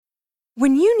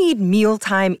When you need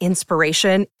mealtime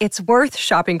inspiration, it's worth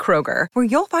shopping Kroger, where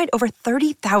you'll find over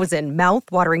 30,000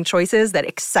 mouth-watering choices that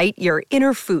excite your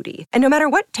inner foodie. And no matter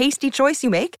what tasty choice you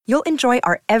make, you'll enjoy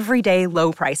our everyday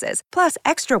low prices, plus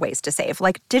extra ways to save,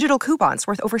 like digital coupons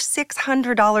worth over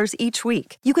 $600 each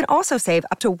week. You can also save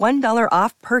up to $1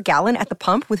 off per gallon at the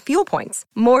pump with fuel points.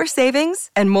 More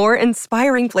savings and more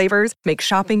inspiring flavors make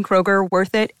shopping Kroger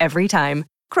worth it every time.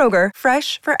 Kroger,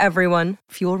 fresh for everyone.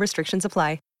 Fuel restrictions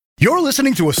apply. You're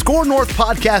listening to a Score North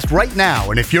podcast right now,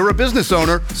 and if you're a business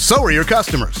owner, so are your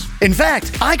customers. In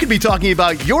fact, I could be talking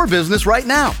about your business right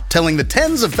now, telling the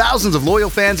tens of thousands of loyal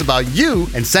fans about you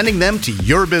and sending them to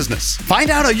your business. Find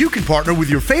out how you can partner with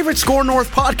your favorite Score North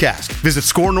podcast. Visit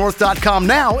scorenorth.com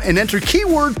now and enter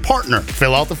keyword partner.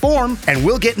 Fill out the form, and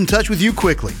we'll get in touch with you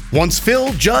quickly. Once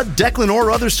Phil, Judd, Declan, or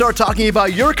others start talking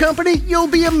about your company, you'll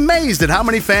be amazed at how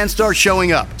many fans start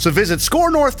showing up. So visit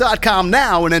scorenorth.com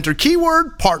now and enter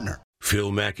keyword partner.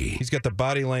 Phil Mackey. He's got the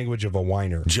body language of a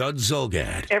whiner. Judd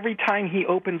Zulgad. Every time he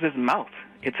opens his mouth,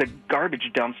 it's a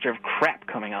garbage dumpster of crap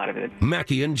coming out of it.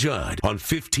 Mackey and Judd on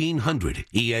 1500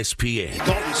 ESPN.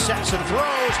 Dalton Sampson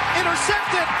throws,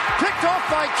 intercepted, picked off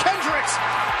by Kendricks.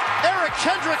 Eric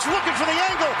Kendricks looking for the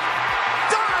angle,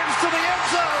 dives to the end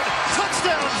zone,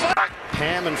 touchdown.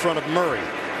 Ham in front of Murray.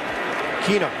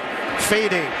 Keenum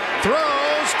fading,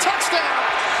 throws, touchdown.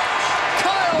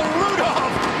 Kyle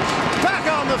Rudolph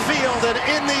back on the field and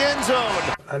in the end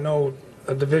zone. I know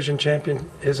a division champion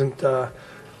isn't the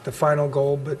final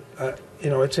goal, but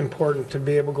it's important to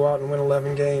be able to go out and win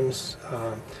 11 games,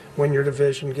 win your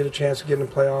division, get a chance to get in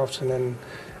the playoffs, and then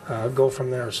go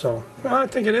from there. So I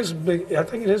think it is a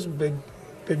big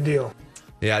deal.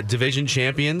 Yeah, division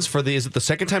champions for is it the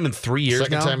second time in 3 years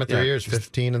now? Second time in 3 years,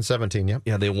 15 and 17, yep.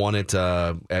 Yeah, they won it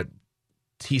at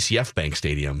TCF Bank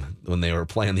Stadium when they were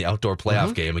playing the outdoor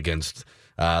playoff game against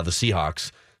the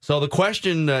Seahawks. So the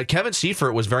question, Kevin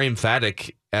Seifert was very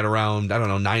emphatic at around,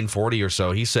 9:40 or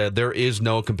so. He said there is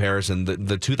no comparison.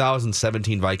 The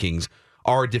 2017 Vikings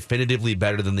are definitively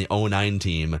better than the 2009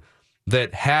 team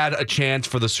that had a chance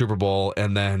for the Super Bowl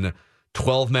and then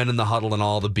 12 men in the huddle and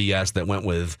all the BS that went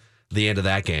with the end of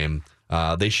that game.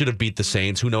 They should have beat the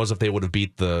Saints. Who knows if they would have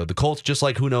beat the Colts, just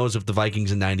like who knows if the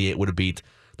Vikings in 98 would have beat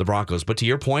the Broncos. But to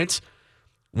your points,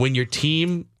 when your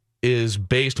team is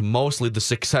based mostly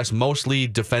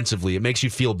defensively, it makes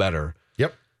you feel better.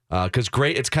 Yep. Because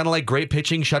it's kind of like great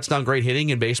pitching shuts down great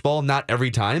hitting in baseball. Not every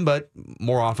time, but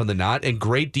more often than not. And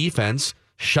great defense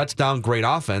shuts down great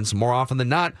offense more often than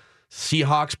not.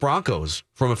 Seahawks Broncos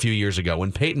from a few years ago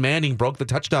when Peyton Manning broke the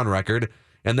touchdown record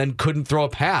and then couldn't throw a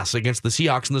pass against the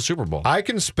Seahawks in the Super Bowl. I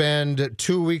can spend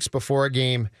 2 weeks before a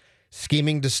game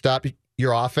scheming to stop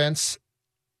your offense,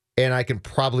 and I can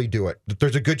probably do it.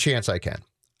 There's a good chance I can.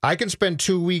 I can spend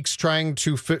 2 weeks trying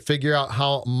to figure out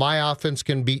how my offense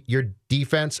can beat your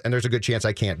defense, and there's a good chance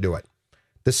I can't do it.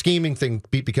 The scheming thing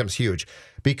becomes huge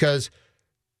because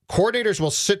coordinators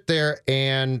will sit there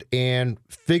and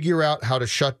figure out how to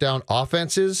shut down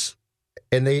offenses,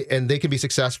 and they can be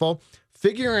successful.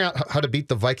 Figuring out how to beat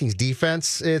the Vikings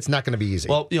defense, it's not going to be easy.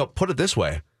 Well, put it this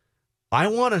way. I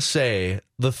want to say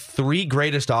the three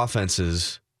greatest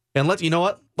offenses, and let's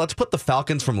put the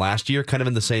Falcons from last year kind of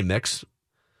in the same mix.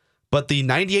 But the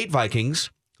 98 Vikings,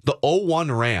 the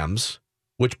 01 Rams,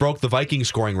 which broke the Vikings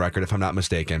scoring record, if I'm not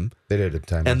mistaken. They did at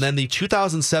times. And then the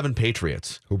 2007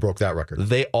 Patriots. Who broke that record?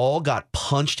 They all got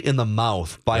punched in the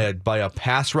mouth by a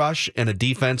pass rush and a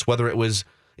defense, whether it was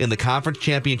in the conference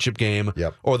championship game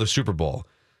or the Super Bowl.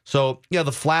 So,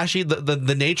 the flashy,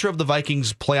 the nature of the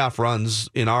Vikings playoff runs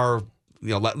in our,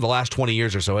 the last 20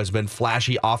 years or so has been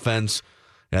flashy offense.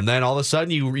 And then all of a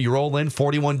sudden you roll in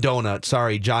 41 donut.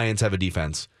 Sorry, Giants have a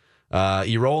defense.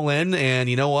 You roll in, and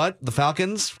you know what? The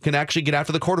Falcons can actually get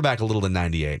after the quarterback a little in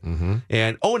 98. Mm-hmm.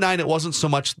 And 09, it wasn't so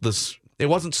much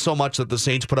that the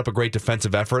Saints put up a great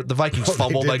defensive effort. The Vikings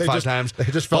fumbled five times. They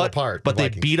just fell apart. But they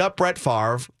beat up Brett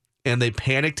Favre, and they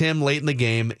panicked him late in the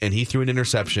game, and he threw an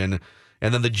interception.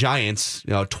 And then the Giants,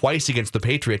 twice against the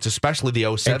Patriots, especially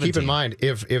the 07 And keep in mind,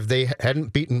 if they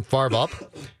hadn't beaten Favre up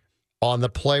on the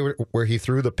play where he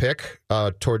threw the pick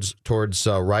towards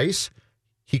Rice,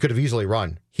 he could have easily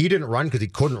run. He didn't run because he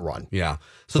couldn't run. Yeah.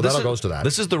 So that goes to that.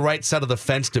 This is the right side of the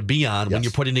fence to be on when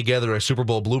you're putting together a Super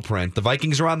Bowl blueprint. The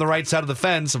Vikings are on the right side of the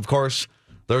fence. Of course,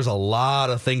 there's a lot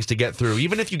of things to get through.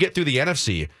 Even if you get through the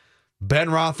NFC, Ben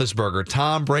Roethlisberger,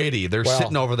 Tom Brady, they're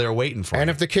sitting over there waiting for him. And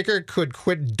if the kicker could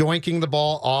quit doinking the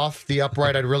ball off the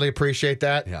upright, I'd really appreciate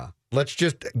that. Yeah. Let's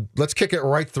kick it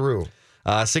right through.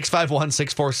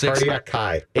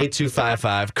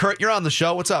 651-646-8255. Kurt, you're on the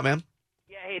show. What's up, man?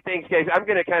 Yeah, Hey, thanks, guys. I'm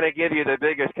going to kind of give you the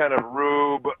biggest kind of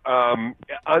rube,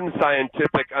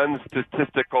 unscientific,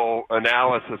 unstatistical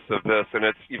analysis of this, and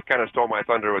you've kind of stole my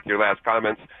thunder with your last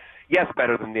comments. Yes,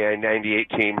 better than the 98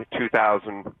 team,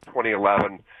 2000,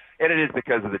 2011, and it is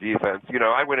because of the defense. You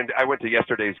know, I went to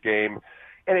yesterday's game,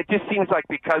 and it just seems like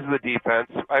because of the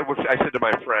defense, I said to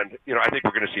my friend, you know, I think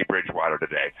we're going to see Bridgewater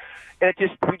today, and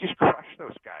we just crushed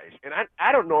those guys. And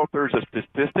I don't know if there's a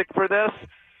statistic for this,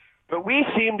 but we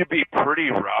seem to be pretty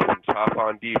rough and tough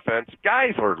on defense.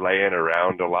 Guys are laying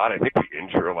around a lot. I think we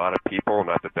injure a lot of people.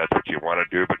 Not that that's what you want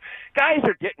to do, but guys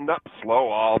are getting up slow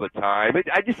all the time.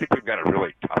 I just think we've got a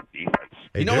really tough defense.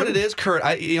 You know what it is,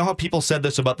 Kurt? You know how people said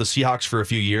this about the Seahawks for a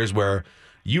few years, where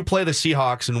you play the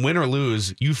Seahawks and win or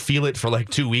lose, you feel it for like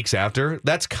 2 weeks after?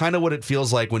 That's kind of what it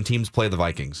feels like when teams play the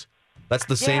Vikings. That's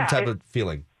the same type of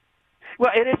feeling.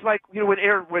 Well, and it's like, you know,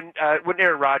 when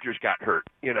Aaron Rodgers got hurt,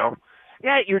 you know,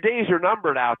 yeah, your days are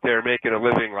numbered out there making a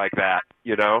living like that,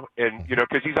 you know, and, you know,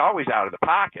 because he's always out of the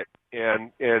pocket.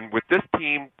 And with this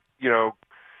team, you know,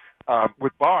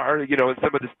 with Barr, you know, and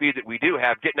some of the speed that we do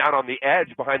have, getting out on the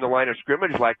edge behind the line of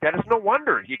scrimmage like that, it's no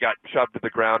wonder he got shoved to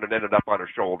the ground and ended up on a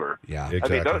shoulder. Yeah,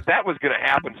 exactly. I mean, that was going to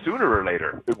happen sooner or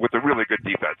later with a really good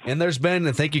defense. And there's been,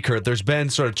 and thank you, Kurt, there's been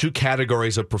sort of two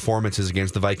categories of performances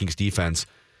against the Vikings defense.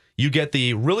 You get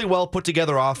the really well put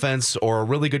together offense or a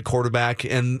really good quarterback,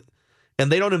 and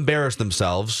they don't embarrass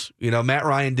themselves. You know, Matt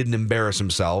Ryan didn't embarrass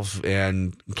himself,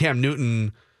 and Cam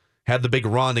Newton had the big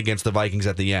run against the Vikings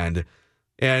at the end.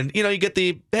 And, you know, you get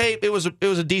hey, it was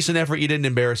a decent effort. You didn't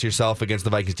embarrass yourself against the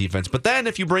Vikings defense. But then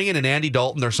if you bring in an Andy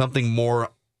Dalton or something more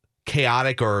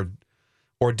chaotic or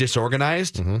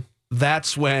disorganized,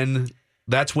 that's when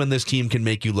this team can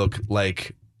make you look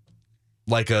like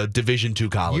a Division II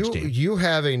college team. You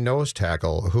have a nose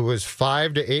tackle who is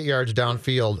 5 to 8 yards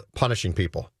downfield punishing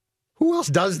people. Who else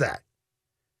does that?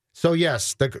 So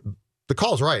yes, the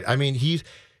call's right. I mean,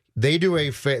 they do a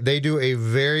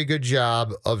very good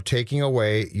job of taking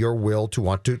away your will to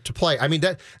want to play. I mean,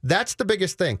 that's the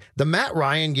biggest thing. The Matt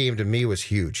Ryan game to me was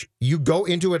huge. You go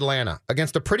into Atlanta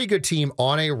against a pretty good team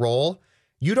on a roll.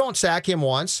 You don't sack him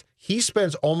once. He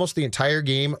spends almost the entire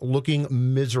game looking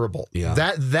miserable.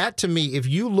 Yeah. That to me, if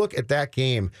you look at that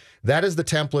game, that is the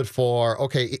template for,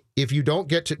 okay, if you don't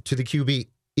get to the QB,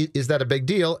 is that a big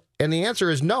deal? And the answer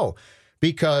is no,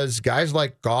 because guys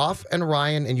like Goff and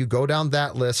Ryan, and you go down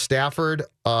that list, Stafford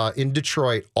in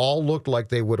Detroit, all looked like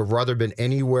they would have rather been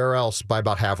anywhere else by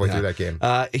about halfway through that game.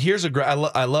 Here's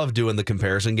I love doing the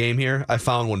comparison game here. I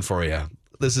found one for you.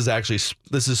 This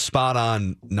is spot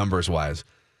on numbers wise.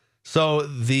 So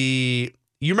you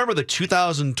remember the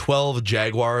 2012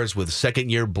 Jaguars with second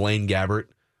year Blaine Gabbert,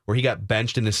 where he got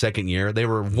benched in his second year? They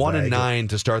were 1-9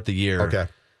 to start the year. Okay.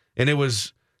 And he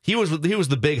was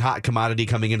the big hot commodity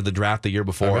coming into the draft the year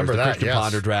before. I remember the that, Christian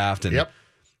Ponder draft.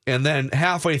 And then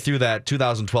halfway through that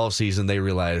 2012 season, they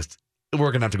realized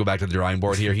we're going to have to go back to the drawing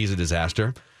board here. He's a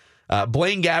disaster.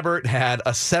 Blaine Gabbert had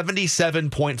a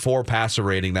 77.4 passer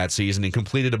rating that season and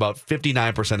completed about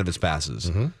 59% of his passes.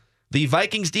 Mm-hmm. The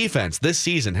Vikings defense this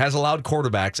season has allowed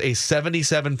quarterbacks a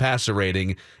 77 passer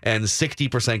rating and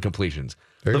 60% completions.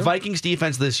 The Vikings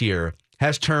defense this year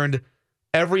has turned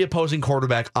every opposing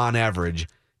quarterback on average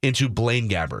into Blaine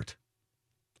Gabbert.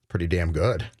 Pretty damn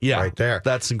good. Yeah. Right there.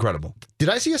 That's incredible. Did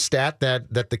I see a stat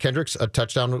that the Kendricks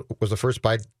touchdown was the first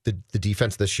by the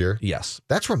defense this year? Yes.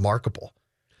 That's remarkable.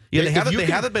 Yeah, they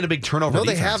haven't been a big turnover defense.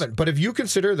 No, they haven't. But if you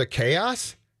consider the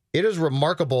chaos, it is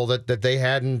remarkable that they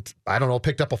hadn't, I don't know,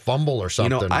 picked up a fumble or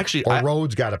something. You know, actually,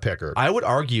 Rhodes got a picker. I would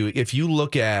argue if you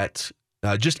look at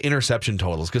just interception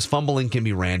totals, because fumbling can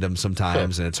be random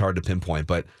sometimes and it's hard to pinpoint,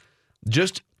 but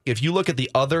just if you look at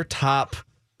the other top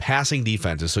passing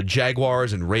defenses, so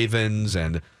Jaguars and Ravens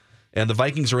and the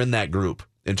Vikings are in that group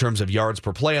in terms of yards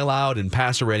per play allowed and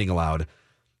passer rating allowed.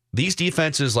 These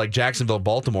defenses like Jacksonville,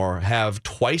 Baltimore have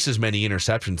twice as many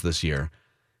interceptions this year.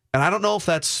 And I don't know if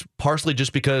that's partially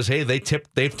just because, hey, they've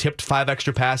tipped 5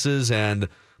 extra passes and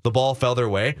the ball fell their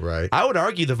way. Right. I would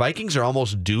argue the Vikings are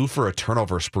almost due for a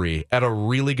turnover spree at a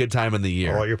really good time in the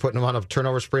year. Oh, you're putting them on a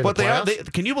turnover spree in the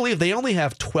playoffs? Can you believe they only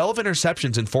have 12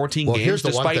 interceptions in 14 games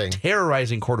despite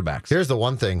terrorizing quarterbacks? Here's the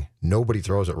one thing. Nobody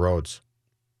throws at Rhodes.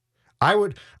 I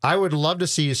would love to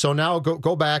see, so now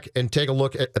go back and take a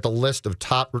look at the list of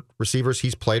top receivers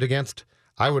he's played against.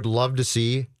 I would love to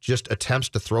see just attempts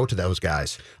to throw to those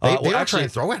guys. They don't try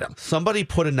and throw at them. Somebody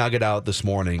put a nugget out this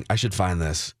morning. I should find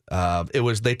this. It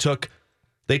was they took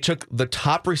the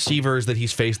top receivers that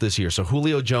he's faced this year. So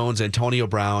Julio Jones, Antonio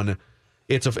Brown.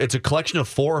 It's a collection of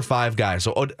 4 or 5 guys.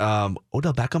 So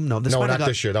Odell Beckham, no, not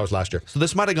this year. That was last year. So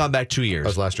this might have gone back 2 years. That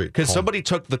was last year. Because somebody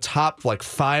took the top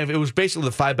 5. It was basically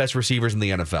the 5 best receivers in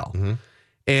the NFL. Mm-hmm.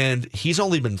 And he's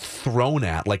only been thrown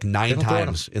at 9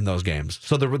 times in those games.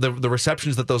 So the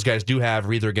receptions that those guys do have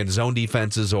are either against zone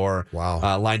defenses or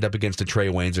lined up against a Trey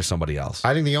Waynes or somebody else.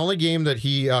 I think the only game that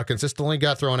he consistently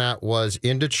got thrown at was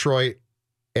in Detroit,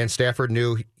 and Stafford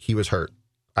knew he was hurt.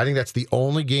 I think that's the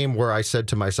only game where I said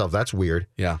to myself, that's weird.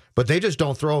 Yeah. But they just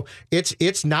don't throw.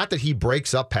 It's not that he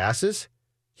breaks up passes.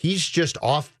 He's just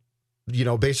off,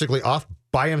 basically off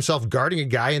by himself guarding a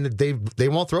guy, and they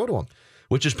won't throw to him.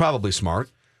 Which is probably smart.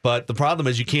 But the problem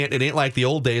is it ain't like the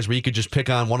old days where you could just pick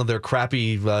on one of their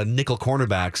crappy nickel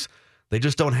cornerbacks. They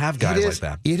just don't have guys like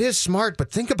that. It is smart, but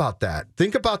think about that.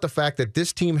 Think about the fact that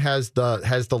this team has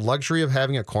the luxury of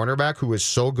having a cornerback who is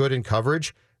so good in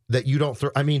coverage that you don't throw.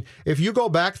 I mean, if you go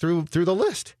back through the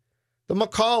list, the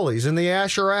McCaulleys and the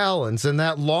Asher Allens and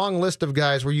that long list of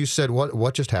guys where you said,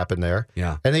 what just happened there?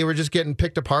 Yeah. And they were just getting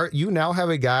picked apart. You now have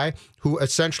a guy who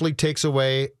essentially takes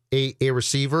away a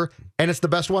receiver, and it's the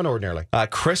best one ordinarily.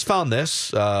 Chris found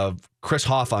this. Chris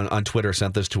Hoff on Twitter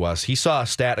sent this to us. He saw a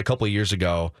stat a couple of years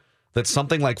ago that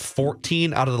something like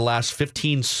 14 out of the last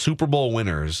 15 Super Bowl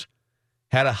winners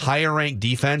had a higher ranked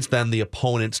defense than the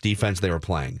opponent's defense they were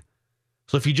playing.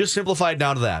 So if you just simplify it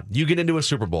down to that, you get into a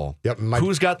Super Bowl. Yep.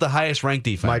 Who's got the highest ranked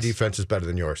defense? My defense is better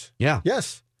than yours. Yeah.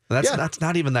 Yes. That's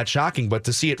not even that shocking, but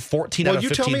to see it 14 out of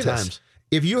 15 tell me times. This.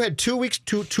 If you had 2 weeks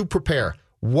to prepare,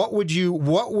 what would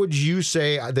you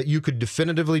say that you could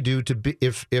definitively do to be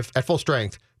if at full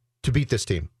strength to beat this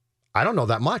team? I don't know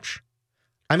that much.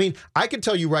 I mean, I can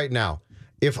tell you right now,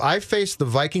 if I faced the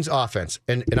Vikings offense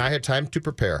and I had time to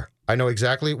prepare, I know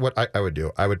exactly what I would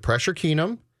do. I would pressure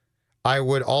Keenum. I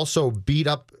would also beat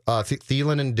up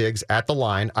Thielen and Diggs at the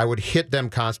line. I would hit them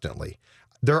constantly.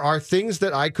 There are things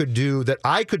that I could do that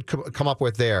I could come up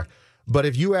with there. But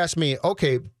if you ask me,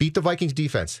 okay, beat the Vikings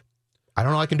defense, I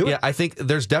don't know I can do it. Yeah, I think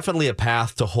there's definitely a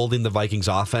path to holding the Vikings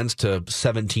offense to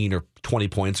 17 or 20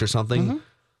 points or something. Mm-hmm.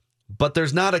 But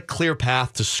there's not a clear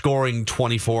path to scoring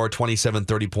 24, 27,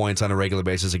 30 points on a regular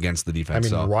basis against the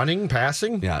defense. I mean, running,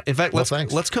 passing? Yeah. In fact,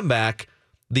 let's come back.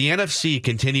 The NFC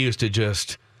continues to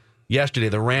just... Yesterday,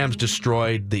 the Rams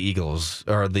destroyed the Eagles,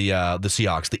 or the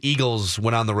Seahawks. The Eagles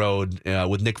went on the road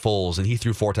with Nick Foles, and he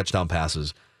threw 4 touchdown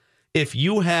passes. If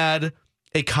you had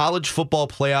a college football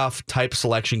playoff type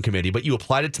selection committee, but you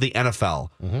applied it to the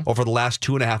NFL over the last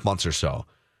 2.5 months or so,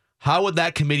 how would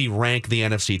that committee rank the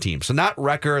NFC team? So not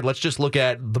record. Let's just look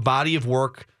at the body of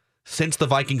work since the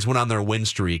Vikings went on their win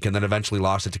streak and then eventually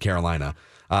lost it to Carolina.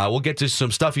 We'll get to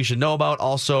some stuff you should know about.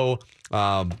 Also,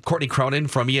 Courtney Cronin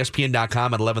from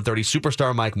ESPN.com at 11:30.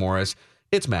 Superstar Mike Morris.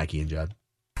 It's Mackey and Judd.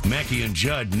 Mackey and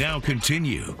Judd now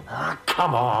continue.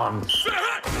 Come on.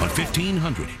 On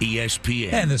 1500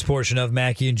 ESPN. And this portion of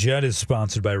Mackey and Judd is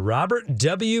sponsored by Robert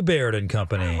W. Baird and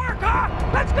Company.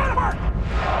 Let's go to work.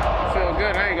 Feel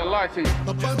good. I ain't gonna lie to you.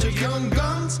 A bunch of young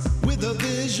guns with a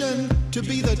vision to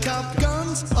be the top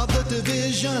guns of the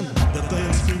division. The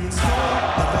fans screaming score,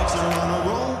 the backs are on a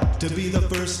roll to be the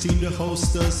first team to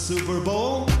host the Super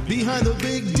Bowl. Behind the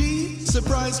big D,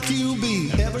 surprise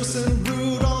QB, Everson,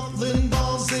 Rudolph,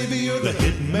 Linval, Xavier, the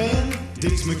Hitman,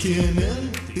 Diggs,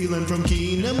 McKinnon, Thielen from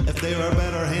Keenum. If there are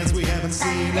better hands, we haven't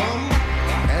seen them.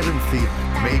 Adam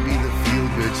Thielen may be the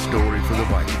feel-good story for the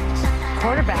Vikings.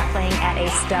 Quarterback playing at a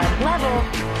stud level.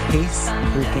 Case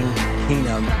freaking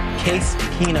Keenum. Case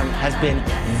Keenum has been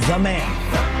the man.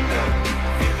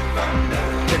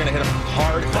 They're going to hit him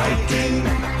hard. Viking.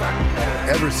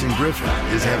 Everson Griffin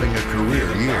is having a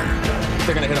career year.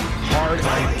 They're going to hit him hard.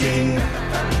 Viking.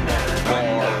 For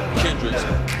Kendricks.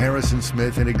 Harrison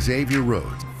Smith and Xavier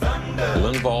Rhodes.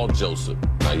 Linval Joseph.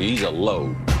 Now he's a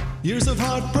load. Years of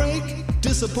heartbreak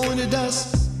disappointed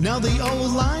us. Now the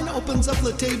O-line opens up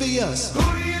Latavius. Who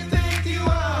do you think you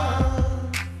are?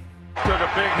 Took a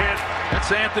big hit.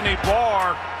 That's Anthony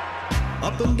Barr.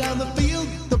 Up and down the field,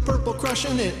 the purple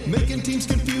crushing it, making teams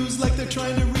confused like they're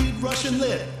trying to read Russian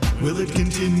lit. Will it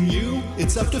continue?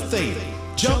 It's up to fate.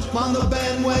 Jump on the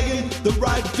bandwagon, the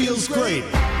ride feels great.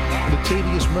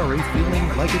 Latavius Murray feeling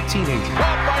like a teenager.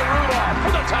 Caught by Rudolph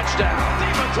for the touchdown.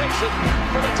 Demon takes it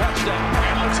for the touchdown.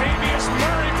 And Latavius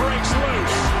Murray breaks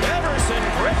loose. Everson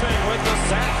Griffin with the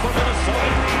sack for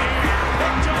Minnesota.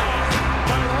 Picked off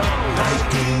by Rose.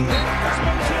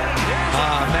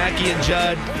 Mackey and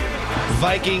Judd.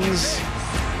 Vikings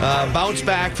bounce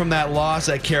back from that loss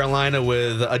at Carolina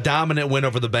with a dominant win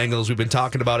over the Bengals. We've been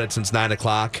talking about it since 9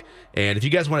 o'clock. And if you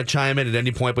guys want to chime in at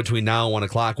any point between now and 1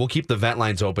 o'clock, we'll keep the vent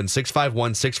lines open.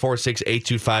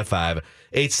 651-646-8255,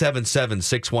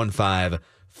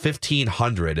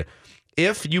 1500.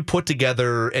 If you put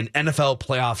together an NFL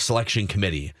playoff selection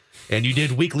committee and you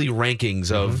did weekly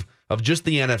rankings of just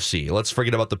the NFC, let's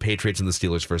forget about the Patriots and the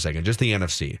Steelers for a second, just the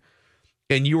NFC.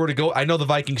 And you were to go, I know the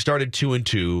Vikings started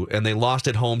 2-2 and they lost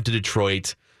at home to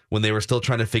Detroit when they were still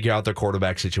trying to figure out their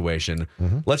quarterback situation.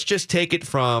 Let's just take it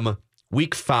from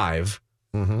week 5.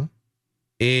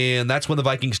 And that's when the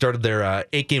Vikings started their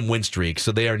 8-game win streak.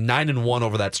 So they are 9-1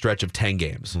 over that stretch of 10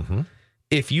 games.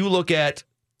 If you look at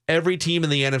every team in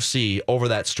the NFC over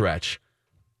that stretch,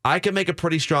 I can make a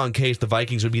pretty strong case the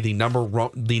Vikings would be the number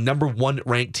one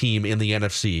ranked team in the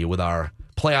NFC with our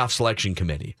playoff selection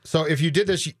committee. So if you did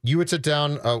this, you would sit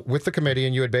down with the committee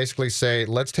and you would basically say,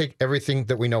 let's take everything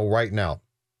that we know right now,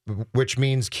 which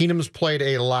means Keenum's played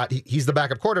a lot. He's the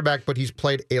backup quarterback, but he's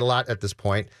played a lot at this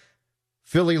point.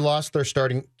 Philly lost their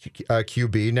starting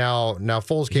QB. Now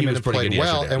Foles came in and played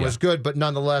well and was good, but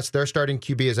nonetheless, their starting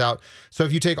QB is out. So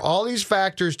if you take all these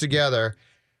factors together,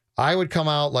 I would come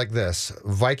out like this: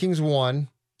 Vikings 1,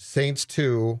 Saints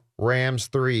 2, Rams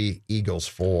 3, Eagles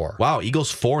 4. Wow,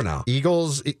 Eagles 4 now.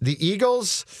 The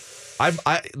Eagles.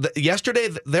 Yesterday,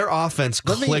 their offense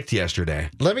clicked yesterday.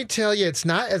 Let me tell you, it's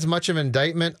not as much of an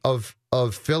indictment of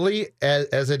Philly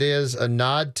as it is a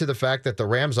nod to the fact that the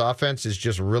Rams offense is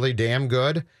just really damn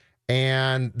good,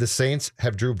 and the Saints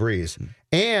have Drew Brees.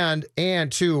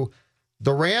 And two,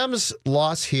 the Rams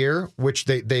loss here, which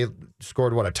they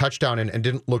scored, a touchdown and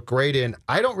didn't look great in.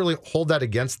 I don't really hold that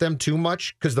against them too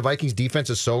much because the Vikings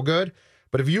defense is so good.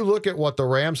 But if you look at what the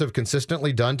Rams have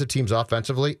consistently done to teams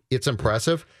offensively, it's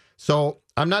impressive. So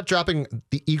I'm not dropping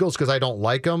the Eagles because I don't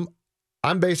like them.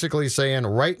 I'm basically saying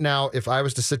right now, if I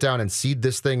was to sit down and seed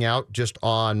this thing out just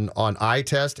on eye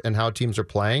test and how teams are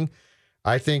playing,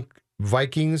 I think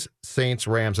Vikings, Saints,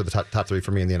 Rams are the top 3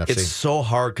 for me in the NFC. It's so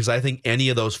hard because I think any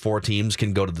of those 4 teams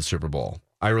can go to the Super Bowl.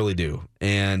 I really do.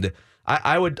 And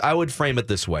I would frame it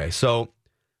this way. So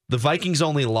the Vikings'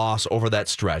 only loss over that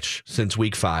stretch since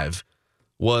week 5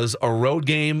 was a road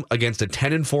game against a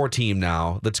 10-4 team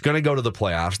now that's going to go to the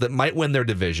playoffs, that might win their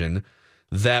division,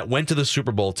 that went to the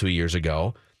Super Bowl 2 years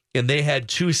ago, and they had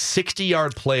 2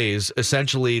 60-yard plays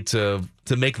essentially to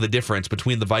make the difference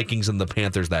between the Vikings and the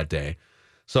Panthers that day.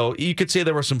 So you could say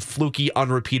there were some fluky,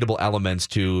 unrepeatable elements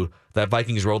to that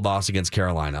Vikings road loss against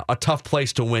Carolina. A tough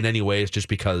place to win anyways, just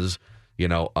because,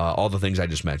 all the things I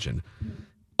just mentioned.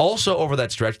 Also over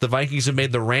that stretch, the Vikings have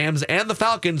made the Rams and the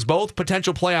Falcons, both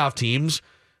potential playoff teams,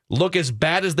 look as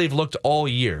bad as they've looked all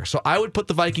year. So I would put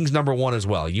the Vikings number 1 as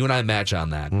well. You and I match on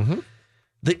that.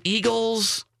 The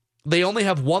Eagles, they only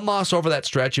have 1 loss over that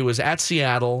stretch. It was at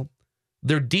Seattle.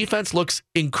 Their defense looks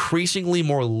increasingly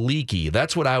more leaky.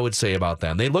 That's what I would say about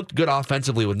them. They looked good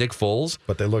offensively with Nick Foles.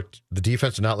 But the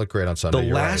defense did not look great on Sunday.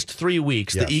 The last 3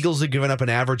 weeks, the Eagles have given up an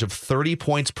average of 30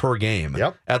 points per game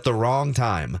at the wrong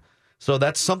time. So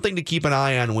that's something to keep an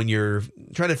eye on when you're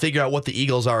trying to figure out what the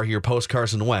Eagles are here post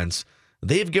Carson Wentz.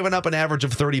 They've given up an average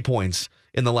of 30 points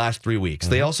in the last 3 weeks.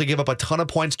 They also give up a ton of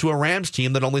points to a Rams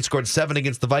team that only scored 7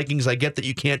 against the Vikings. I get that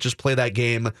you can't just play that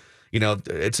game.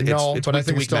 It's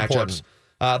week-to-week matchups.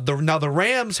 Now the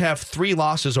Rams have 3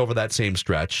 losses over that same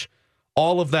stretch,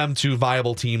 all of them to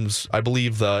viable teams. I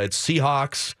believe it's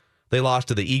Seahawks. They lost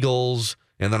to the Eagles,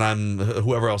 and then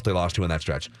whoever else they lost to in that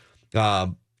stretch.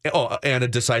 And a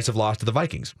decisive loss to the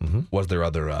Vikings was their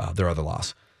other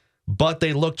loss. But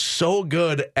they looked so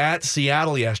good at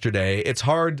Seattle yesterday. It's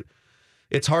hard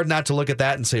not to look at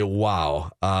that and say,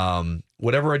 wow,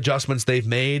 whatever adjustments they've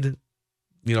made,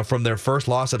 from their first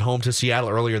loss at home to Seattle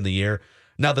earlier in the year.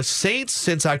 Now, the Saints,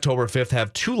 since October 5th,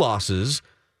 have 2 losses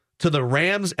to the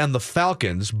Rams and the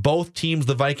Falcons, both teams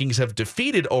the Vikings have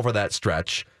defeated over that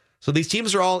stretch. So these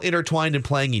teams are all intertwined and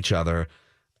playing each other.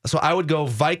 So I would go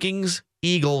Vikings,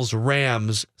 Eagles,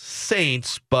 Rams,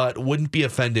 Saints, but wouldn't be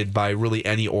offended by really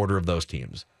any order of those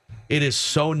teams. It is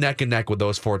so neck and neck with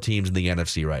those 4 teams in the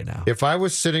NFC right now. If I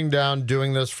was sitting down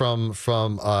doing this from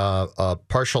a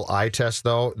partial eye test,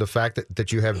 though, the fact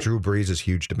that you have Drew Brees is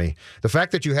huge to me. The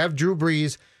fact that you have Drew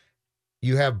Brees,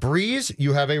 you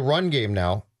have a run game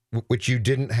now, which you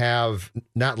didn't have,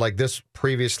 not like this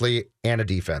previously, and a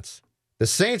defense. The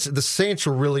Saints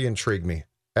really intrigue me.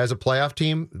 As a playoff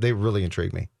team, they really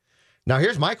intrigue me. Now,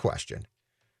 here's my question.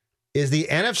 Is the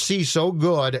NFC so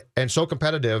good and so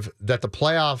competitive that the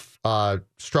playoff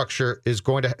structure is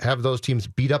going to have those teams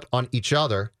beat up on each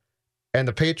other, and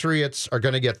the Patriots are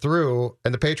going to get through,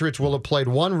 and the Patriots will have played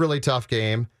one really tough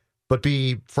game, but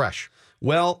be fresh?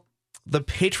 Well, the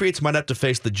Patriots might have to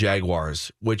face the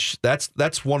Jaguars, which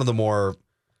that's one of the more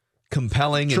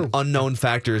compelling and unknown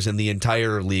factors in the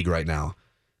entire league right now,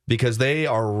 because they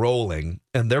are rolling,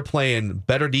 and they're playing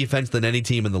better defense than any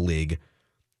team in the league.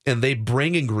 and they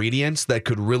bring ingredients that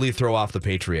could really throw off the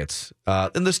Patriots.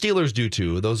 And the Steelers do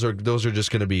too. Those are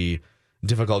just going to be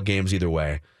difficult games either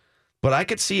way. But I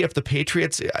could see if the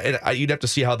Patriots, you'd have to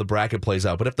see how the bracket plays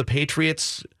out, but if the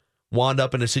Patriots wound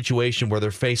up in a situation where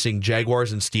they're facing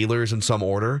Jaguars and Steelers in some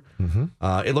order,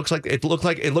 it looks like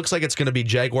it's going to be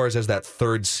Jaguars as that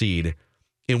third seed,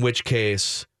 in which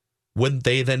case, wouldn't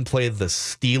they then play the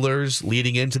Steelers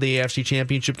leading into the AFC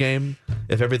Championship game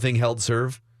if everything held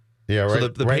serve? Yeah, right. So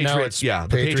the right Patriots, now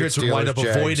the Patriots would wind up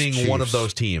Jags, avoiding Chiefs. one of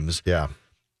those teams. Yeah.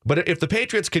 But if the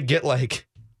Patriots could get like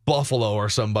Buffalo or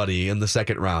somebody in the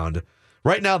second round,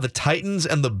 right now the Titans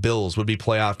and the Bills would be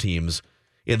playoff teams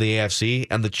in the AFC,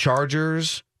 and the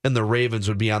Chargers and the Ravens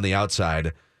would be on the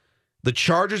outside. The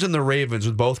Chargers and the Ravens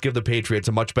would both give the Patriots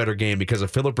a much better game because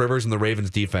of Phillip Rivers and the Ravens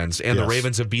defense, and the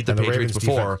Ravens have beat the Patriots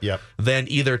before than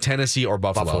either Tennessee or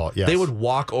Buffalo. Yes. They would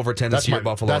walk over Tennessee or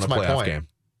Buffalo in a playoff game.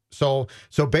 So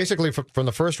basically, from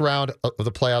the first round of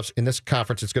the playoffs in this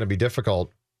conference, it's going to be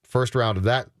difficult. First round of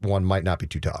that one might not be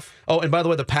too tough. Oh, and by the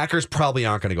way, the Packers probably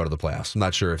aren't going to go to the playoffs. I'm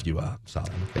not sure if you saw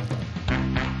that.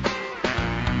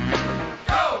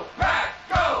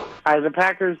 The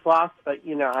Packers lost, but,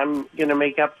 I'm going to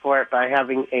make up for it by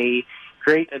having a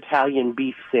great Italian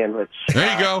beef sandwich.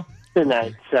 There you go.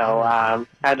 Tonight. So,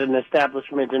 at an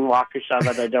establishment in Waukesha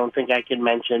that I don't think I can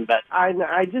mention. But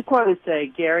I just want to say,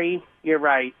 Gary, you're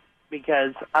right,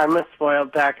 because I'm a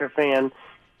spoiled Packer fan.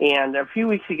 And a few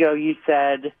weeks ago, you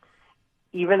said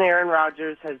even Aaron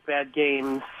Rodgers has bad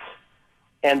games,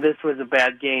 and this was a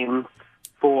bad game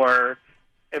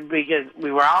because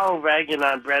we were all ragging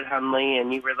on Brett Hundley,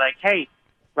 and you were like, hey,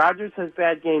 Rodgers has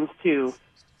bad games too.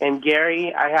 And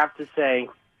Gary, I have to say,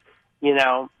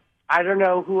 I don't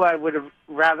know who I would have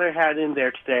rather had in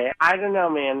there today. I don't know,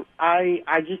 man.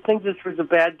 I just think this was a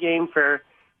bad game for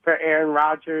Aaron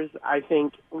Rodgers. I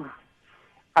think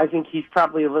he's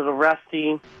probably a little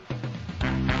rusty.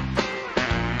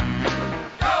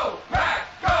 Go, Pack,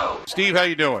 go! Steve, how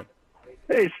you doing?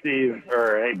 Hey, Steve.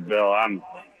 Or hey, Bill. I'm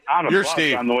on a You're bus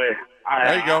Steve. on the way.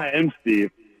 There you go. I am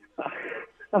Steve.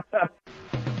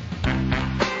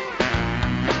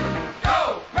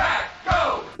 Go, Pack,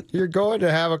 go! You're going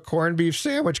to have a corned beef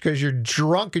sandwich because you're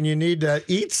drunk and you need to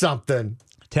eat something.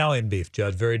 Italian beef,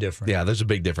 Judd, very different. Yeah, there's a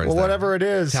big difference. Well, there. whatever it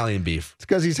is. Italian beef. It's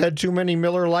because he's had too many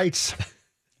Miller Lights.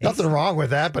 Nothing wrong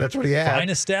with that, but that's what he had. Fine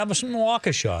establishment in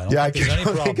Waukesha. I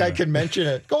don't think I can mention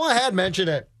it. Go ahead, mention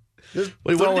it. Just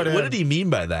Wait, throw what it in. did he mean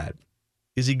by that?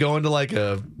 Is he going to like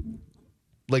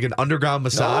an underground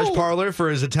massage parlor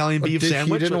for his Italian beef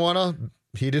sandwich?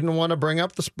 He didn't want to bring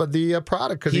up the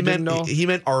product because he didn't know. He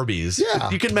meant Arby's. Yeah.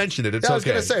 You can mention it. It's Yeah, I okay. was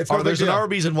gonna say, it's no big there's an deal.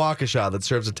 Arby's in Waukesha that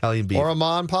serves Italian beef. Or a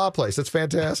Ma and Pa place. That's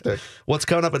fantastic. What's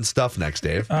coming up in stuff next,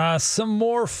 Dave? Some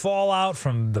more fallout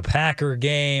from the Packer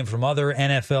game, from other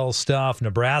NFL stuff.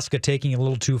 Nebraska taking it a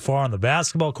little too far on the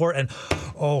basketball court. And,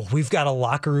 we've got a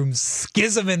locker room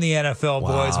schism in the NFL,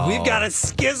 boys. We've got a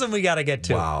schism we got to get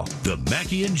to. Wow. The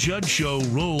Mackey and Judd Show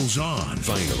rolls on,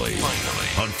 finally,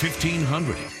 on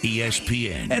 1500 ESPN.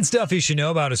 And stuff you should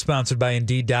know about is sponsored by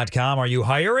Indeed.com. Are you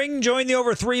hiring? Join the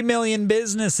over 3 million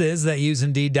businesses that use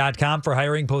Indeed.com for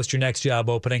hiring. Post your next job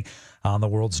opening on the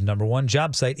world's #1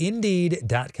 job site,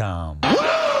 Indeed.com.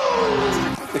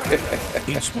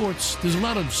 In sports, there's a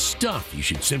lot of stuff you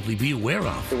should simply be aware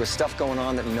of. There was stuff going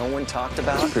on that no one talked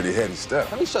about. Pretty heady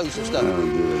stuff. Let me show you some stuff. I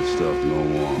don't do that stuff no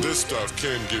more. This stuff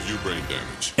can give you brain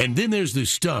damage. And then there's the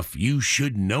stuff you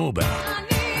should know about.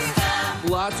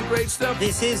 Lots of great stuff.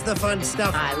 This is the fun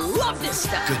stuff. I love this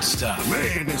stuff. Good stuff.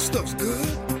 Man, this stuff's good.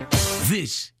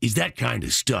 This is that kind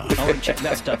of stuff. I want to check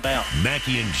that stuff out.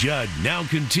 Mackey and Judd now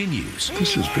continues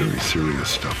This is very serious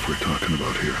stuff we're talking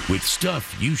about here. with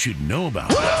stuff you should know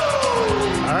about.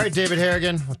 All right, David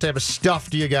Harrigan, what type of stuff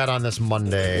do you got on this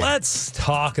Monday? Let's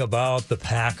talk about the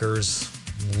Packers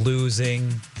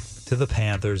losing to the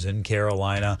Panthers in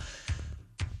Carolina.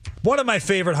 One of my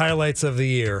favorite highlights of the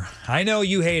year. I know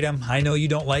you hate him. I know you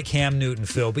don't like Cam Newton,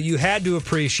 Phil, but you had to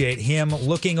appreciate him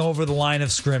looking over the line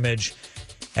of scrimmage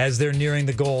as they're nearing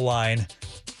the goal line,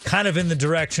 kind of in the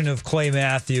direction of Clay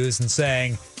Matthews, and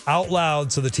saying out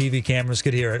loud so the TV cameras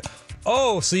could hear it,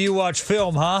 "Oh, so you watch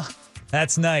film, huh?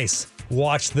 That's nice.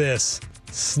 Watch this.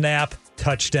 Snap,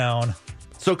 touchdown."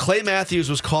 So Clay Matthews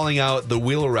was calling out the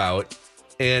wheel route,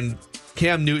 and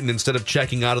Cam Newton, instead of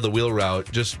checking out of the wheel route,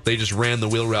 they just ran the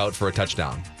wheel route for a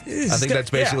touchdown. I think that's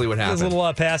basically what happened. There's a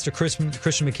little pass to Christian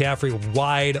McCaffrey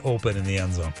wide open in the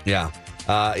end zone. Yeah.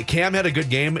 Cam had a good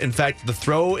game. In fact, the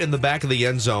throw in the back of the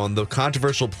end zone, the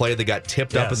controversial play that got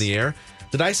tipped up in the air.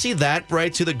 Did I see that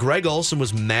right? Too, that Greg Olsen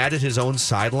was mad at his own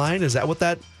sideline? Is that what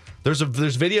that? There's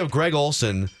video of Greg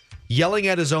Olsen yelling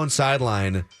at his own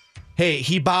sideline hey,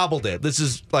 he bobbled it. This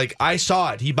is like, I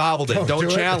saw it. He bobbled it. Don't do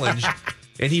it. challenge.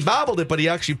 And he bobbled it, but he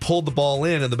actually pulled the ball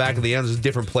in the back of the end. It was a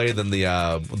different play than the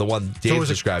one Dave's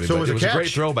describing. So but it was a great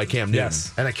catch. throw by Cam Newton.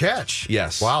 Yes. And a catch.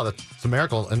 Yes. Wow, that's a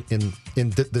miracle in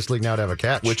this league now to have a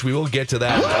catch. Which we will get to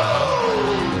that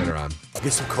later on.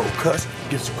 Get some cold cuts.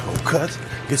 Get some cold cuts.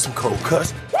 Get some cold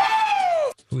cuts.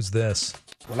 Who's this?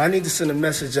 Well, I need to send a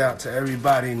message out to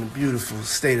everybody in the beautiful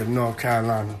state of North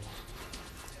Carolina.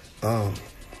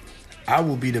 I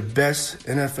will be the best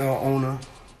NFL owner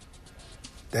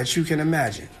that you can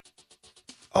imagine.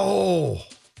 Oh.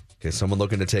 Okay, someone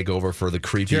looking to take over for the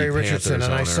creepy Jerry Panthers Richardson, and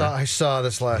owner. I saw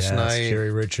this last night.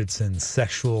 Jerry Richardson,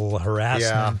 sexual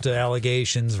harassment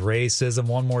allegations, racism.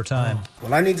 One more time.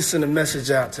 Well, I need to send a message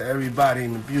out to everybody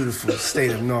in the beautiful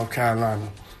state of North Carolina.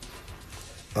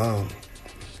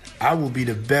 I will be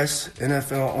the best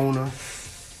NFL owner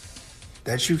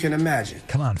that you can imagine.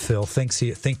 Come on, Phil.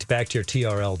 Think back to your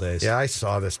TRL days. Yeah, I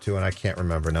saw this too, and I can't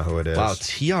remember now who it is. Wow,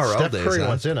 TRL Steph days. Curry huh?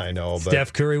 wants in, I know. But,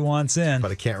 Steph Curry wants in.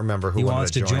 But I can't remember who He wanted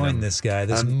wants to join him. this guy,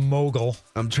 this mogul.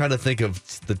 I'm trying to think of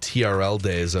the TRL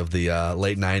days of the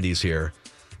late 90s here.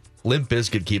 Limp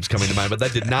Bizkit keeps coming to mind, but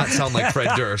that did not sound like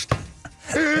Fred Durst.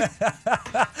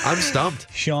 I'm stumped.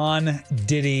 Sean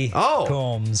Diddy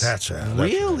Combs. That's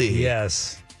Really?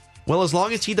 Yes. Well, as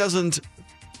long as he doesn't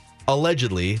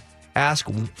allegedly ask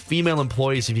female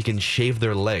employees if he can shave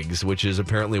their legs, which is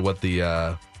apparently what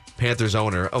the Panthers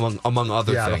owner, among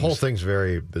other things. Yeah, the whole thing's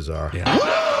very bizarre. Yeah.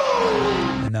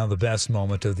 And now the best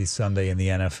moment of the Sunday in the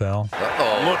NFL.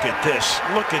 Uh-oh. Look at this.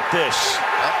 Look at this.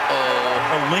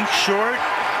 Uh-oh. A link short.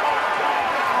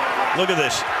 Look at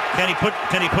this. Can he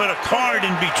put a card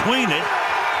in between it?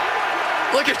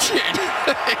 Look at Gene.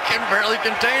 He can barely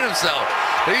contain himself.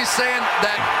 He's saying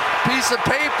that piece of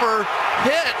paper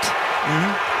hit.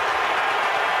 Mm-hmm.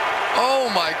 Oh,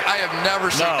 my. I have never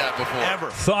seen that before. Ever.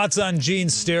 Thoughts on Gene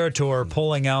Steratore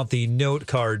pulling out the note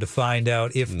card to find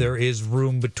out if there is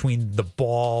room between the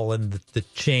ball and the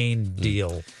chain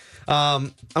deal?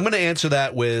 I'm going to answer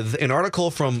that with an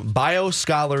article from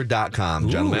bioscholar.com,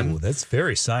 gentlemen. Ooh, that's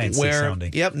very sciencey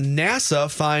sounding. Yep, NASA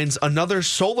finds another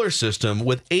solar system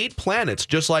with 8 planets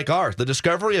just like ours. The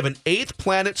discovery of an 8th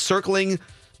planet circling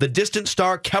the distant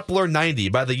star Kepler 90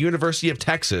 by the University of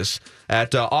Texas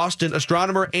at Austin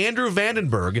astronomer Andrew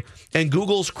Vandenberg and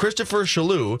Google's Christopher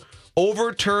Chaloux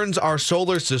overturns our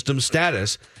solar system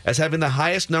status as having the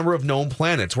highest number of known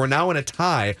planets. We're now in a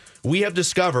tie. We have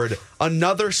discovered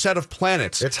another set of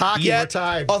planets. It's hockey. Yet We're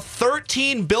tied. a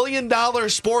 $13 billion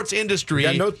sports industry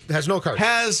has no cards.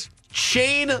 Has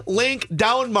chain link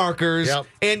down markers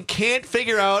and can't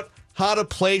figure out how to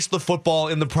place the football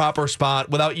in the proper spot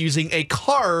without using a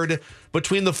card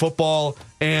between the football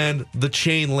and the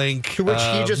chain link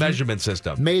measurement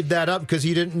system. Made that up because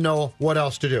he didn't know what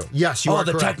else to do. Yes, you are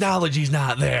the correct. technology's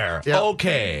not there. Yep.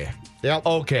 Okay. Yep.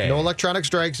 Okay. No electronic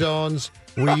strike zones.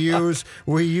 We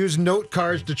use note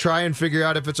cards to try and figure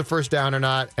out if it's a first down or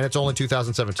not, and it's only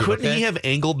 2017. Couldn't he have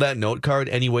angled that note card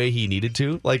any way he needed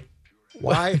to? Like,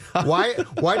 why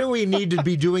do we need to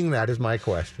be doing that? Is my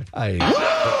question. There's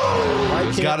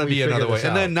can't got to we be another figure way. this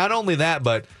And out? then not only that,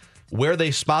 but where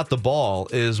they spot the ball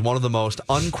is one of the most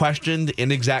unquestioned,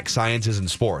 inexact sciences in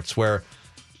sports, where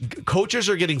coaches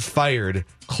are getting fired,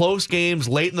 close games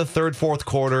late in the third, fourth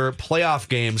quarter, playoff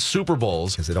games, Super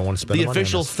Bowls. Because they don't want to spend the the money on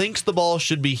official this. thinks the ball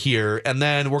should be here, and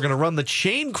then we're going to run the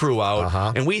chain crew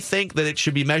out, and we think that it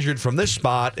should be measured from this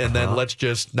spot, and then let's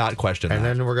just not question And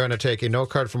that. then we're going to take a note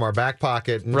card from our back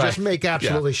pocket and Right. just make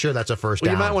absolutely sure that's a first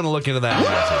down. You might want to look into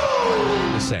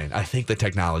that. Just saying. I think the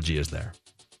technology is there.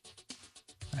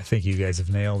 I think you guys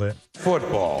have nailed it.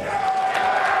 Football.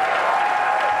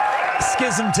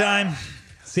 Schism time.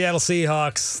 Seattle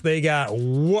Seahawks, they got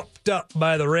whooped up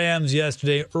by the Rams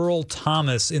yesterday. Earl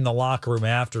Thomas in the locker room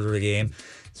after the game,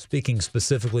 speaking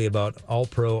specifically about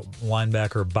All-Pro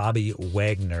linebacker Bobby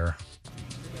Wagner.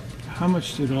 How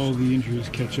much did all the injuries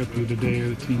catch up to today, or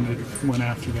the team that went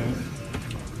after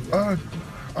that?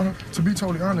 To be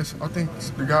totally honest, I think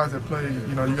the guys that play,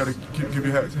 you got to give your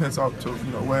heads off to,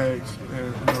 Wags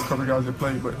and a couple of guys that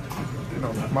play. But,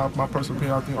 my personal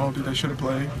opinion, I don't think they should have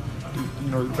played.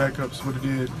 The backups would have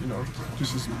did,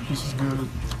 just as good.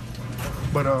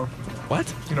 But what?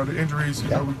 The injuries,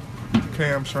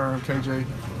 Cam, Sherm, KJ,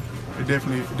 it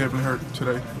definitely hurt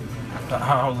today.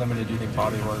 How limited do you think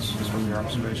Bobby was, just from your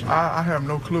observation? I have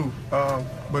no clue.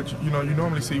 But you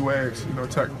normally see Wags,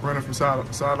 running from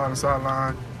sideline to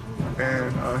sideline,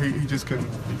 and he just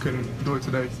couldn't do it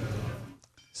today.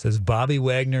 Says Bobby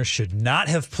Wagner should not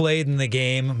have played in the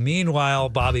game. Meanwhile,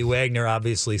 Bobby Wagner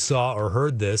obviously saw or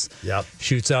heard this. Yep.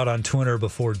 Shoots out on Twitter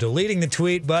before deleting the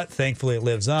tweet, but thankfully it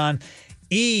lives on.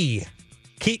 E.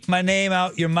 Keep my name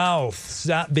out your mouth.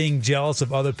 Stop being jealous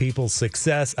of other people's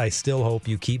success. I still hope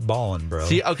you keep balling, bro.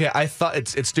 See, okay, I thought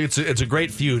it's a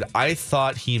great feud. I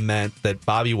thought he meant that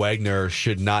Bobby Wagner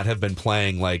should not have been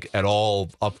playing like at all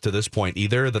up to this point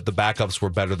either. That the backups were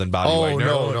better than Bobby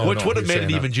Wagner, which would have made it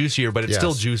even juicier. But it's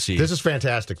still juicy. This is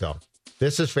fantastic, though.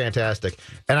 This is fantastic,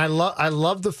 and I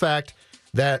love the fact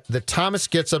that the Thomas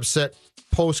gets upset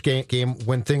post game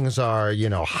when things are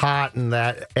hot and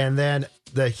that, and then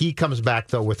he comes back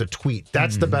though with a tweet.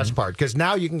 That's the best part, because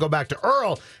now you can go back to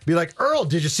Earl, be like, Earl,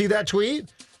 did you see that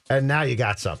tweet? And now you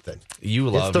got something. You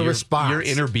love the response. Your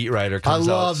inner beat writer comes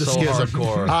out so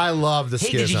hardcore. I love the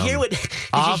schism. Did you hear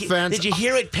what? Did you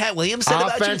hear what Pat Williams said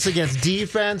about you? Offense against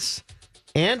defense.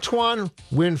 Antoine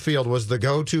Winfield was the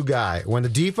go-to guy when the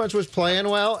defense was playing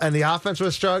well and the offense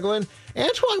was struggling.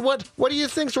 Antoine, what do you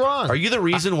think's wrong? Are you the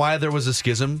reason why there was a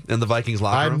schism in the Vikings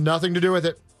locker room? I had nothing to do with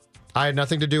it. I had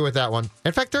nothing to do with that one.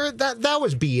 In fact, that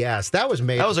was BS. That was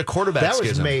made. That was a quarterback. That schism.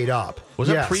 was made up. Was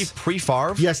that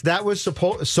pre-Favre? Yes, that was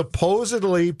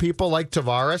supposedly people like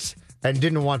Tavares and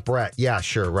didn't want Brett. Yeah,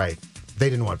 sure, right. They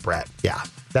didn't want Brett. Yeah,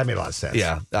 that made a lot of sense.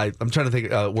 Yeah, I'm trying to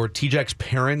think. Were T-Jack's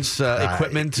parents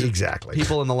equipment exactly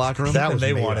people in the locker room? That was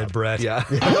they wanted up. Brett. Yeah,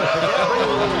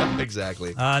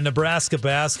 exactly. Nebraska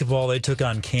basketball, they took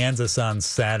on Kansas on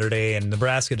Saturday, and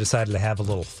Nebraska decided to have a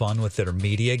little fun with their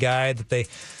media guide that they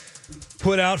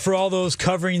put out for all those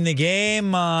covering the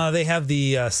game. They have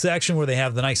the section where they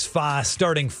have the nice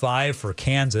starting five for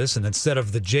Kansas, and instead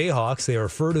of the Jayhawks, they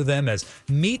refer to them as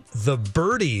Meet the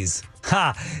Birdies.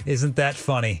 Ha! Isn't that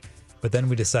funny? But then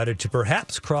we decided to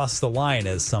perhaps cross the line,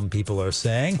 as some people are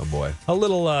saying. Oh, boy. A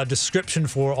little description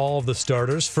for all of the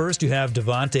starters. First, you have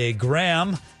Devontae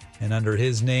Graham, and under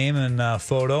his name and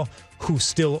photo, who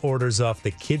still orders off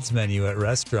the kids' menu at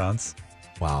restaurants.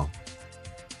 Wow.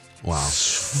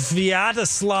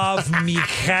 Sviatoslav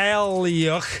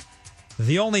Mikhailiuk,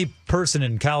 the only person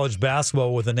in college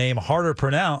basketball with a name harder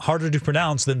to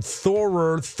pronounce than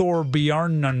Thorer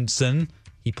Thorbjarnarson.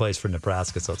 He plays for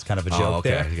Nebraska, so it's kind of a joke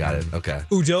there. Okay, got it. Okay.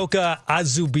 Udoka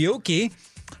Azubuike,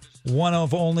 one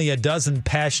of only a dozen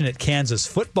passionate Kansas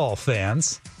football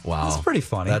fans. Wow. That's pretty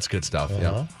funny. That's good stuff.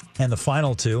 Yeah. And the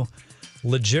final two,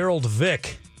 LeGerald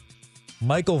Vick,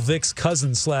 Michael Vick's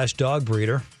cousin / dog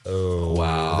breeder. Oh,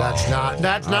 wow. That's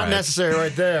not necessary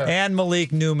right there. And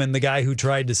Malik Newman, the guy who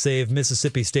tried to save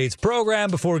Mississippi State's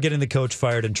program before getting the coach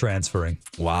fired and transferring.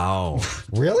 Wow.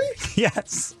 Really?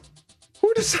 Yes.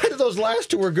 Who decided those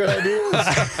last two were good ideas?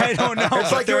 I don't know.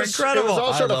 It's like they're incredible. It was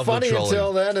all sort of funny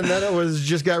until then, and then it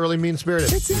just got really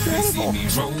mean-spirited. It's incredible.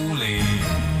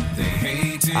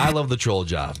 I love the troll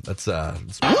job. That's pretty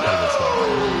good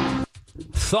stuff.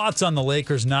 Thoughts on the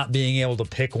Lakers not being able to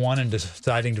pick one and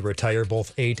deciding to retire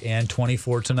both 8 and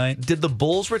 24 tonight? Did the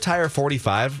Bulls retire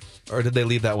 45, or did they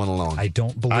leave that one alone? I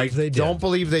don't believe they did. Don't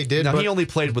believe they did. No, he only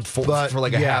played with for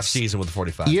like a half season with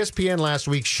 45. ESPN last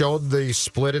week showed the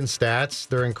split in stats.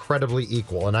 They're incredibly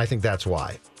equal, and I think that's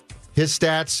why. His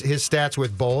stats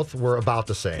with both were about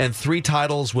the same. And 3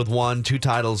 titles with one, 2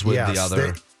 titles with the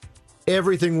other.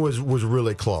 Everything was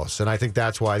really close, and I think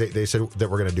that's why they said that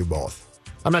we're going to do both.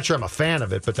 I'm not sure I'm a fan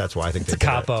of it, but that's why I think it's a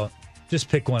cop-out. Just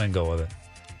pick one and go with it.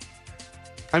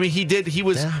 I mean,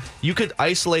 you could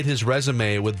isolate his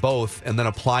resume with both and then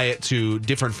apply it to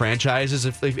different franchises.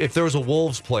 If there was a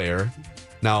Wolves player,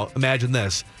 now imagine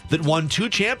this, that won 2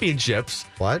 championships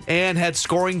and had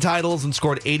scoring titles and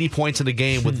scored 80 points in a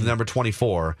game with the number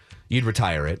 24, you'd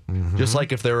retire it. Mm-hmm. Just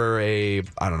like if there were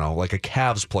like a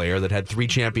Cavs player that had 3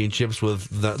 championships with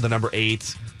the number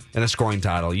 8 and a scoring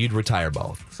title, you'd retire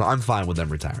both. So I'm fine with them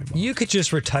retiring both. You could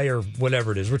just retire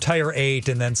whatever it is. Retire 8,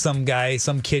 and then some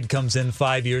kid comes in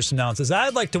 5 years from now and says,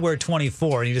 I'd like to wear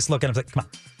 24. And you just look at him and like, come on.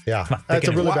 Yeah, come on, that's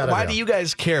a really bad idea. Why do you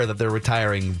guys care that they're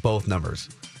retiring both numbers?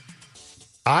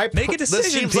 Make a decision,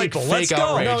 this seems people. Like fake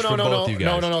outrage from both you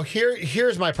guys. No.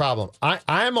 Here's my problem.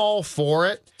 I'm all for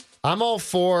it. I'm all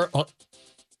for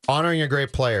honoring your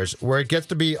great players. Where it gets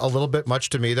to be a little bit much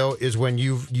to me, though, is when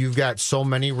you've got so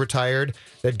many retired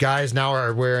that guys now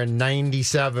are wearing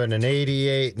 97 and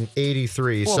 88 and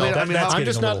 83. Well, so that's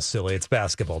getting a little silly. It's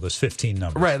basketball. There's 15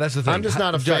 numbers. Right, that's the thing. I'm just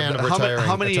not a fan of retiring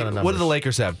how many, a ton of numbers. What do the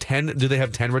Lakers have? 10? Do they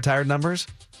have 10 retired numbers?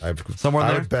 Somewhere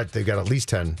I there? would bet they've got at least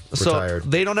 10 retired. So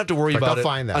they don't have to worry about it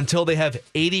find until they have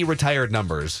 80 retired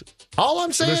numbers. All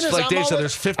I'm saying is, like Dave said,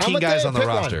 there's 15 guys on the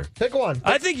roster. Pick one.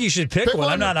 I think you should pick one.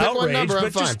 I'm not outraged,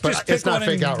 but just pick it's not one.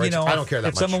 Fake outrage. I don't care that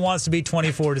if much. Someone wants to be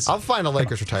 24, I'll find the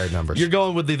Lakers retired numbers. You're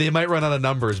going with they might run out of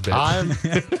numbers, bitch.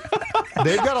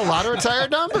 They've got a lot of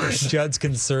retired numbers. Judd's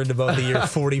concerned about the year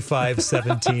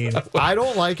 45-17. I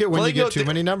don't like it when you get too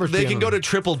many numbers. They can go to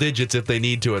triple digits if they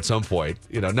need to at some point.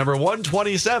 Number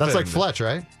 127. That's like Fletch,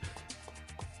 right?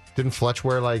 Didn't Fletch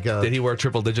wear like a... Did he wear a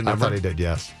triple digit number? I thought he did,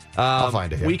 yes. I'll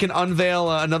find it here. We can unveil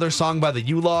another song by the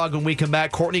U-Log when we come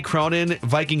back. Courtney Cronin,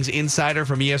 Vikings insider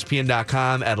from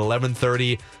ESPN.com at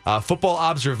 11:30. Football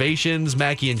observations,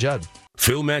 Mackey and Judd.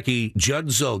 Phil Mackey, Judd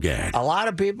Zulgad. A lot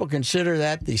of people consider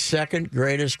that the second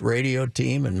greatest radio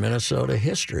team in Minnesota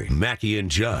history. Mackey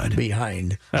and Judd.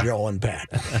 Behind Joe and Pat.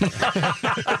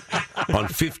 On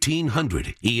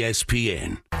 1500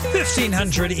 ESPN.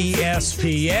 1500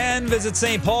 ESPN. Visit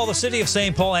St. Paul. The city of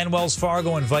St. Paul and Wells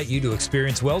Fargo invite you to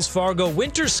experience Wells Fargo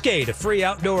Winter Skate, a free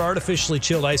outdoor artificially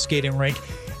chilled ice skating rink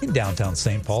in downtown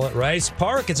St. Paul at Rice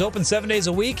Park. It's open 7 days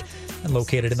a week and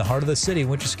located in the heart of the city.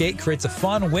 Winter Skate creates a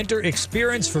fun winter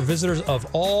experience for visitors of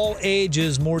all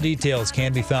ages. More details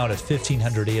can be found at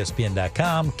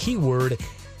 1500ESPN.com. Keyword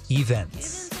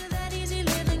events.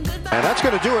 And that's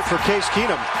going to do it for Case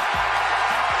Keenum.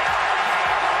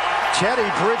 Teddy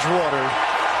Bridgewater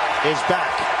is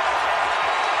back.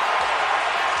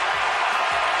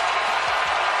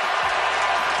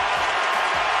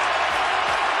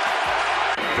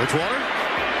 Bridgewater,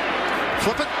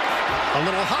 flip it, a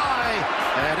little high,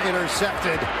 and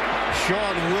intercepted.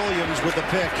 Sean Williams with the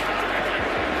pick.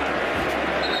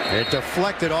 It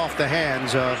deflected off the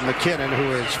hands of McKinnon,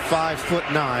 who is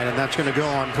 5'9", and that's going to go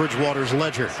on Bridgewater's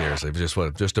ledger. Seriously,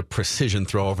 just a precision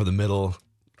throw over the middle,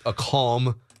 a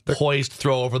calm, poised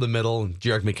throw over the middle.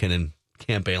 Jerick McKinnon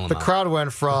can't bail him The out. crowd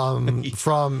went from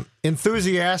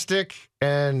enthusiastic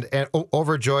and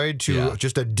overjoyed to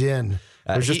just a din.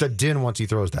 There's just a din once he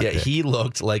throws that. Yeah, pick. he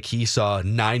looked like he saw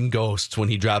 9 ghosts when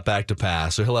he dropped back to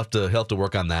pass, so he'll have to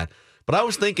work on that. But I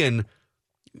was thinking,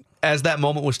 as that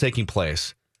moment was taking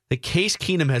place, that Case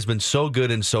Keenum has been so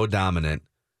good and so dominant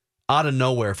out of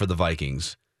nowhere for the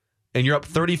Vikings. And you're up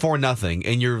 34-0,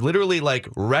 and you're literally like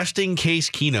resting Case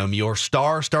Keenum, your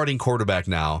star starting quarterback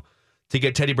now, to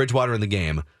get Teddy Bridgewater in the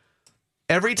game.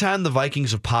 Every time the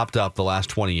Vikings have popped up the last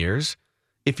 20 years,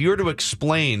 if you were to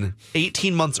explain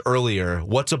 18 months earlier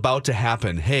what's about to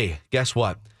happen, hey, guess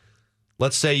what?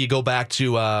 Let's say you go back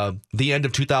to the end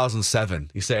of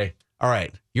 2007. You say, all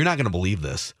right, you're not going to believe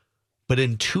this, but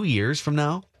in 2 years from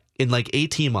now, in like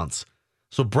 18 months,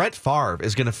 so Brett Favre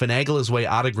is going to finagle his way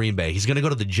out of Green Bay. He's going to go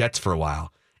to the Jets for a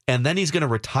while, and then he's going to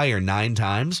retire 9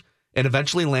 times and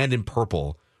eventually land in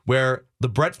purple, where the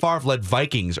Brett Favre-led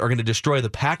Vikings are going to destroy the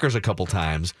Packers a couple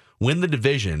times, win the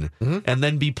division, and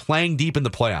then be playing deep in the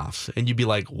playoffs. And you'd be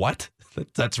like, what?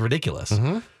 That's ridiculous.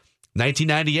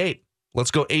 1998.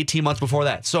 Let's go 18 months before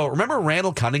that. So remember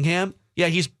Randall Cunningham? Yeah,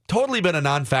 he's totally been a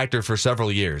non-factor for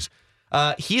several years.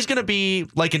 He's going to be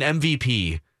like an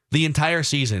MVP the entire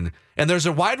season. And there's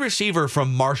a wide receiver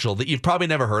from Marshall that you've probably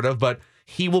never heard of, but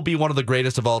he will be one of the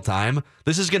greatest of all time.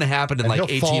 This is going to happen in like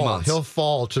 18 months. He'll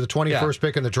fall to the 21st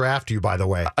pick in the draft, by the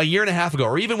way. A year and a half ago,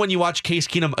 or even when you watch Case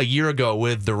Keenum a year ago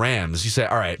with the Rams, you say,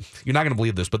 all right, you're not going to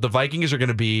believe this, but the Vikings are going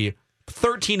to be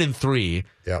 13-3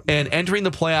 and entering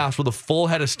the playoffs with a full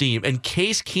head of steam, and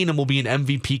Case Keenum will be an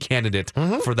MVP candidate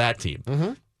for that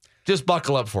team. Just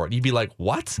buckle up for it. You'd be like,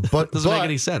 what? But doesn't make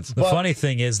any sense. The funny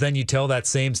thing is, then you tell that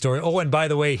same story. Oh, and by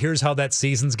the way, here's how that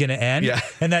season's going to end. Yeah.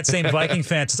 And that same Viking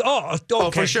fan says,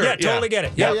 okay, for sure. Yeah, totally get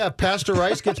it. Yeah, Pastor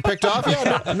Rice gets picked off.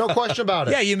 Yeah, no question about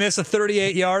it. Yeah, you miss a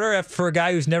 38-yarder for a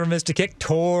guy who's never missed a kick.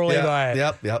 Totally buy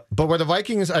it. Yep. But where the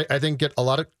Vikings, I think, get a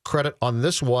lot of credit on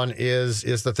this one is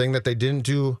the thing that they didn't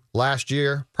do last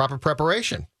year, proper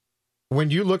preparation. When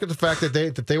you look at the fact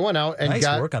that they went out and nice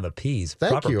got work on the P's.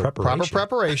 Proper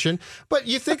preparation. But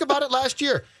you think about it last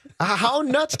year. How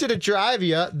nuts did it drive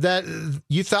you that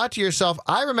you thought to yourself,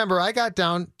 I remember I got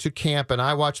down to camp and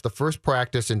I watched the first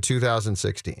practice in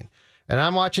 2016. And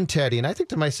I'm watching Teddy and I think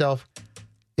to myself,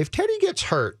 if Teddy gets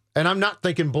hurt, and I'm not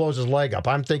thinking blows his leg up,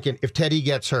 I'm thinking if Teddy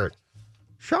gets hurt,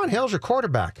 Sean Hill's your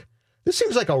quarterback. This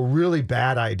seems like a really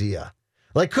bad idea.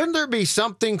 Like, couldn't there be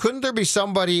something? Couldn't there be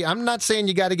somebody? I'm not saying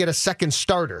you got to get a second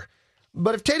starter,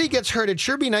 but if Teddy gets hurt, it'd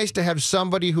sure be nice to have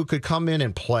somebody who could come in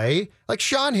and play. Like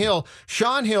Sean Hill.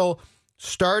 Sean Hill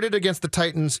started against the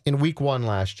Titans in week 1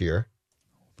 last year.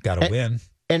 Got to win.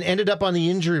 And ended up on the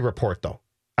injury report, though.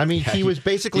 I mean, he was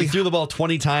basically... He threw the ball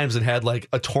 20 times and had like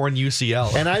a torn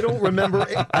UCL. And I don't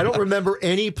remember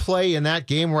any play in that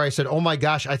game where I said, oh my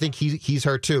gosh, I think he's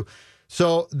hurt too.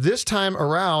 So this time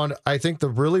around, I think the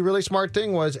really, really smart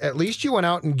thing was at least you went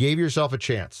out and gave yourself a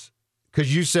chance.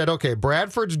 Because you said, okay,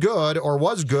 Bradford's good or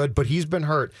was good, but he's been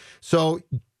hurt. So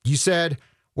you said,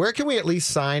 where can we at least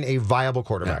sign a viable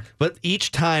quarterback? Yeah. But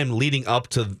each time leading up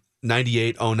to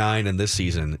 98, 09, and this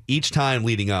season, each time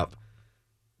leading up,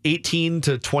 18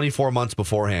 to 24 months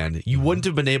beforehand, you wouldn't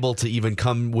have been able to even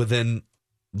come within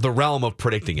the realm of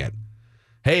predicting it.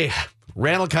 Hey,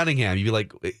 Randall Cunningham, you'd be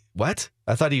like, "Wait, what?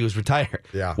 I thought he was retired."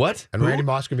 Yeah. What? And Who? Randy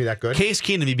Moss can be that good? Case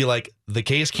Keenum, you'd be like, the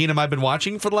Case Keenum I've been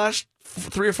watching for the last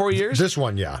 3 or 4 years? This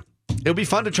one, yeah. It'll be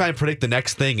fun to try and predict the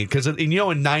next thing because, in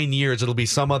 9 years, it'll be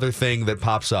some other thing that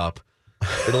pops up.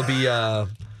 It'll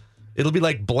be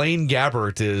like Blaine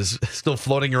Gabbert is still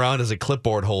floating around as a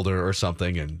clipboard holder or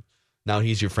something, and now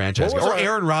he's your franchise guy. Or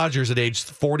Aaron Rodgers at age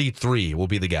 43 will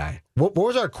be the guy. What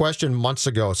was our question months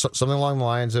ago? Something along the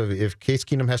lines of, if Case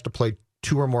Keenum has to play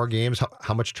 2 or more games,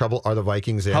 how much trouble are the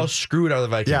Vikings in? How screwed are the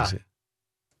Vikings?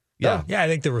 Yeah. Yeah, I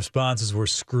think the responses were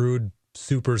screwed,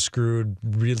 super screwed,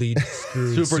 really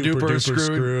screwed, super duper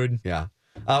screwed. Yeah.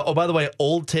 Oh, by the way,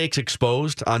 Old Takes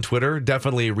Exposed on Twitter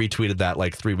definitely retweeted that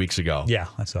like 3 weeks ago. Yeah,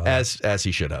 I saw that. As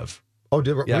he should have. Oh,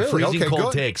 did we? Yeah, really? freezing Okay, cold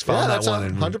good. takes. Found that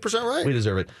one. 100% right. We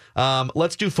deserve it.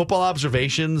 Let's do football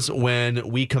observations when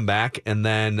we come back, and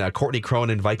then Courtney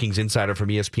Cronin, Vikings insider from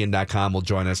ESPN.com, will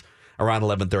join us around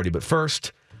 11:30. But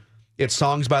first, it's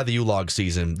Songs by the U-Log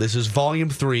season. This is Volume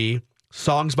 3,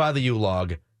 Songs by the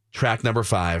U-Log, track number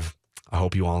 5. I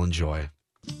hope you all enjoy.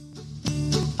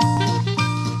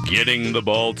 Getting the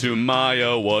ball to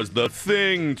Maya was the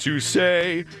thing to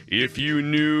say if you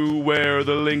knew where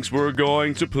the Lynx were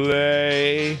going to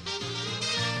play.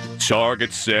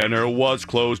 Target Center was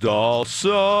closed all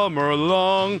summer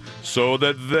long so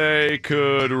that they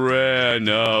could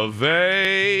renovate.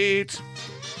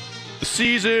 The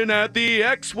season at the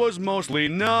X was mostly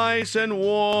nice and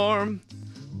warm,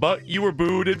 but you were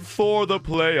booted for the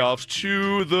playoffs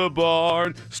to the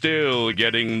barn. Still,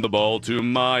 getting the ball to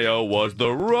Maya was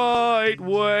the right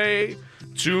way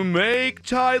to make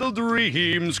title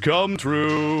dreams come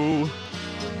true.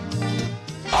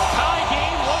 Tie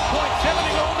game, 1.7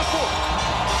 to go in the fourth.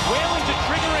 Whalen to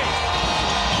trigger in.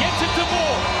 Gets it to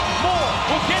Moore. Moore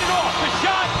will get it off. The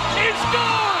shot is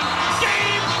gone!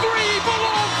 Game 3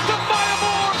 belongs to Maya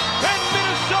Moore and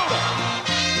Minnesota.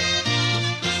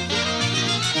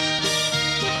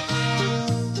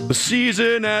 The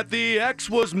season at the X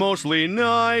was mostly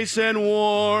nice and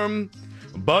warm,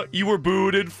 but you were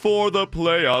booted for the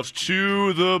playoffs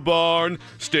to the barn.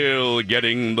 Still,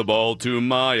 getting the ball to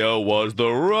Maya was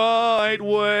the right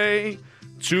way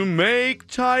to make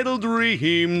title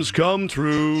dreams come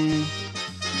true.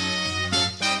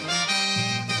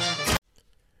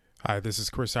 Hi, this is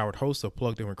Chris Howard, host of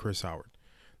Plugged In with Chris Howard.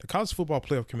 The College Football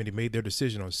Playoff Committee made their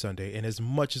decision on Sunday, and as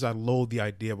much as I loathe the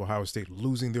idea of Ohio State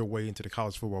losing their way into the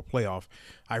College Football Playoff,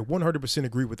 I 100%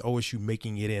 agree with OSU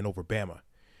making it in over Bama.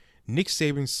 Nick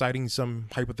Saban citing some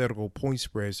hypothetical point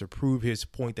spreads to prove his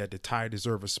point that the Tide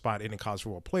deserve a spot in the College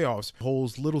Football Playoffs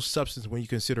holds little substance when you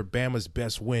consider Bama's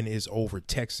best win is over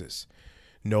Texas.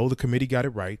 No, the committee got it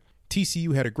right.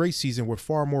 TCU had a great season with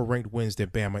far more ranked wins than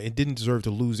Bama and didn't deserve to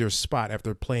lose their spot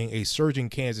after playing a surging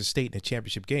Kansas State in a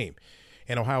championship game.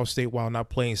 And Ohio State, while not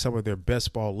playing some of their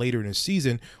best ball later in the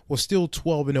season, was still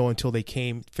 12-0 until they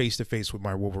came face-to-face with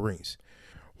my Wolverines.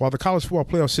 While the college football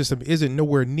playoff system isn't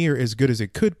nowhere near as good as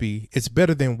it could be, it's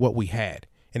better than what we had.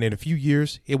 And in a few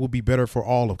years, it will be better for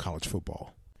all of college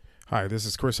football. Hi, this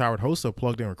is Chris Howard, host of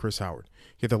Plugged In with Chris Howard.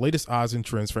 Get the latest odds and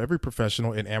trends for every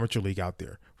professional and amateur league out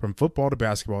there. From football to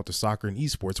basketball to soccer and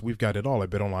esports, we've got it all at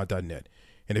BetOnline.net.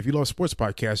 And if you love sports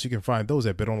podcasts, you can find those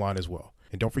at BetOnline as well.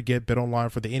 And don't forget BetOnline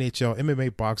for the NHL,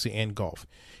 MMA, boxing, and golf.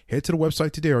 Head to the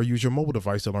website today or use your mobile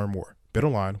device to learn more.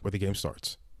 BetOnline, where the game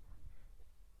starts.